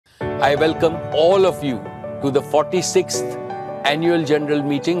I welcome all of you to the 46th annual general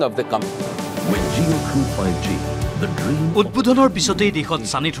meeting of the company. With Jio True 5G, the dream উদ্বোধনৰ পিছতেই দেশত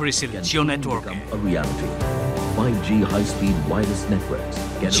সানি ধৰিছিল জিঅ' নেটৱৰ্কে a reality. 5G high-speed wireless networks.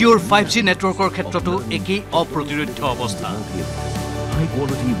 জিঅ'ৰ 5G নেটৱৰ্কৰ ক্ষেত্ৰতো একেই অপ্ৰতিৰোধ্য অৱস্থা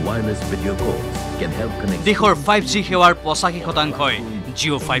High-quality wireless video calls can help connect দেশৰ 5G সেৱাৰ 85%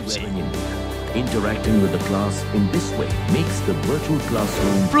 Jio' 5G interacting with the class in this way makes the virtual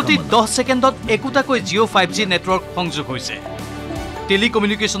classroom প্ৰতি 10 সেকেন্ডত একোটাকৈ জিঅ' 5G নেটৱৰ্ক সংযোগ হৈছে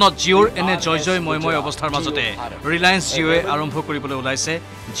টেলিকমিউনিকেশ্যনত জিঅ'ৰ এনে জয় ময়ময় অৱস্থাৰ মাজতে ৰিলায়েন্স জিঅ'য়ে আৰম্ভ কৰিবলৈ ওলাইছে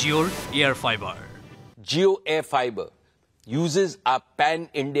জিঅ'ৰ AirFiber Jio AirFiber uses our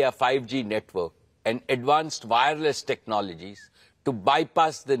pan-India 5G network and advanced wireless technologies to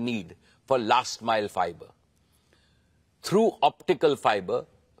bypass the need for last-mile fiber. Through optical fiber,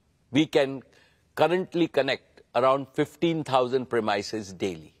 we can currently connect around 15,000 premises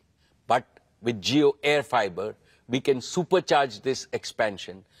daily. But with Jio AirFiber, we can supercharge this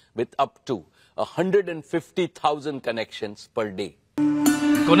expansion with up to 150,000 connections per day.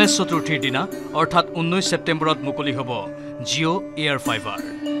 Ganesh চতুৰ্থীৰ দিনা অৰ্থাৎ 19 সেপ্টেম্বৰত মুকলি হ'ব Jio' AirFiber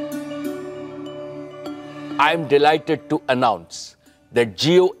I am delighted to announce that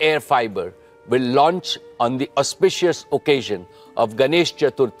Jio AirFiber will launch on the auspicious occasion of Ganesh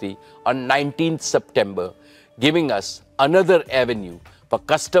Chaturthi on 19th September, giving us another avenue for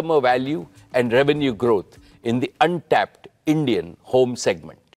customer value and revenue growth in the untapped Indian home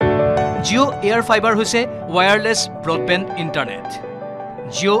segment. Jio' AirFiber হৈছে wireless broadband internet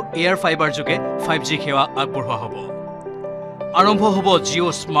Jio' AirFiber যোগে 5G সেৱা আগবঢ়োৱা হ'ব আৰম্ভ হ'ব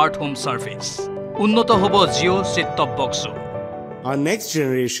Jio' smart home service উন্নত হ'ব Jio' set-top বক্সো Our next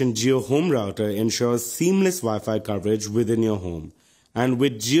generation Jio Home Router ensures seamless Wi-Fi coverage within your home. And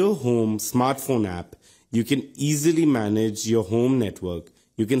with Jio Home smartphone app, you can easily manage your home network.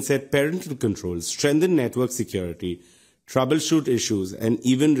 You can set parental controls, strengthen network security, troubleshoot issues, and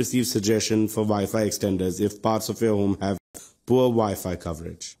even receive suggestions for Wi-Fi extenders if parts of your home have poor Wi-Fi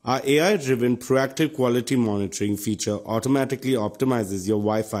coverage. Our AI-driven proactive quality monitoring feature automatically optimizes your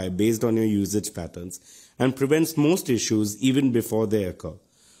Wi-Fi based on your usage patterns and prevents most issues even before they occur.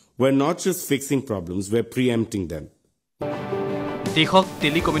 We're not just fixing problems, we're preempting them. দেশক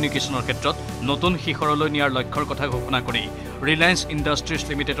টেলিকমিউনিকেশ্যনৰ ক্ষেত্ৰত নতুন শিখৰলৈ নিয়াৰ লক্ষ্যৰ কথা ঘোষণা কৰি Reliance industries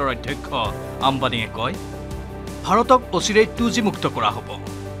লিমিটেডৰ অধ্যক্ষ আম্বানীয়ে কয় ভাৰতক অচিৰেই 2G মুক্ত কৰা হ'ব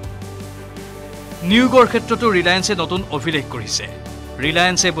নিয়োগৰ ক্ষেত্ৰতো ৰিলায়েন্সে নতুন অভিলেখ কৰিছে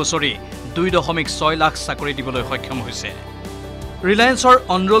ৰিলায়েন্সে বছৰি 2.6 লাখ চাকৰি দিবলৈ সক্ষম হৈছে ৰিলায়েন্সৰ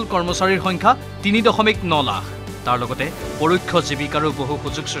অনৰোল কৰ্মচাৰীৰ সংখ্যা 3.9 লাখ তাৰ লগতে পৰোক্ষ জীৱিকাৰো বহু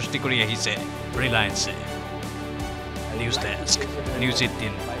সুযোগ সৃষ্টি কৰি আহিছে ৰিলায়েন্সে News Desk,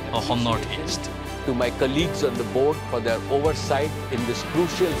 News18 Assam Northeast. To my colleagues on the board for their oversight in this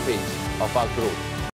crucial phase of our growth.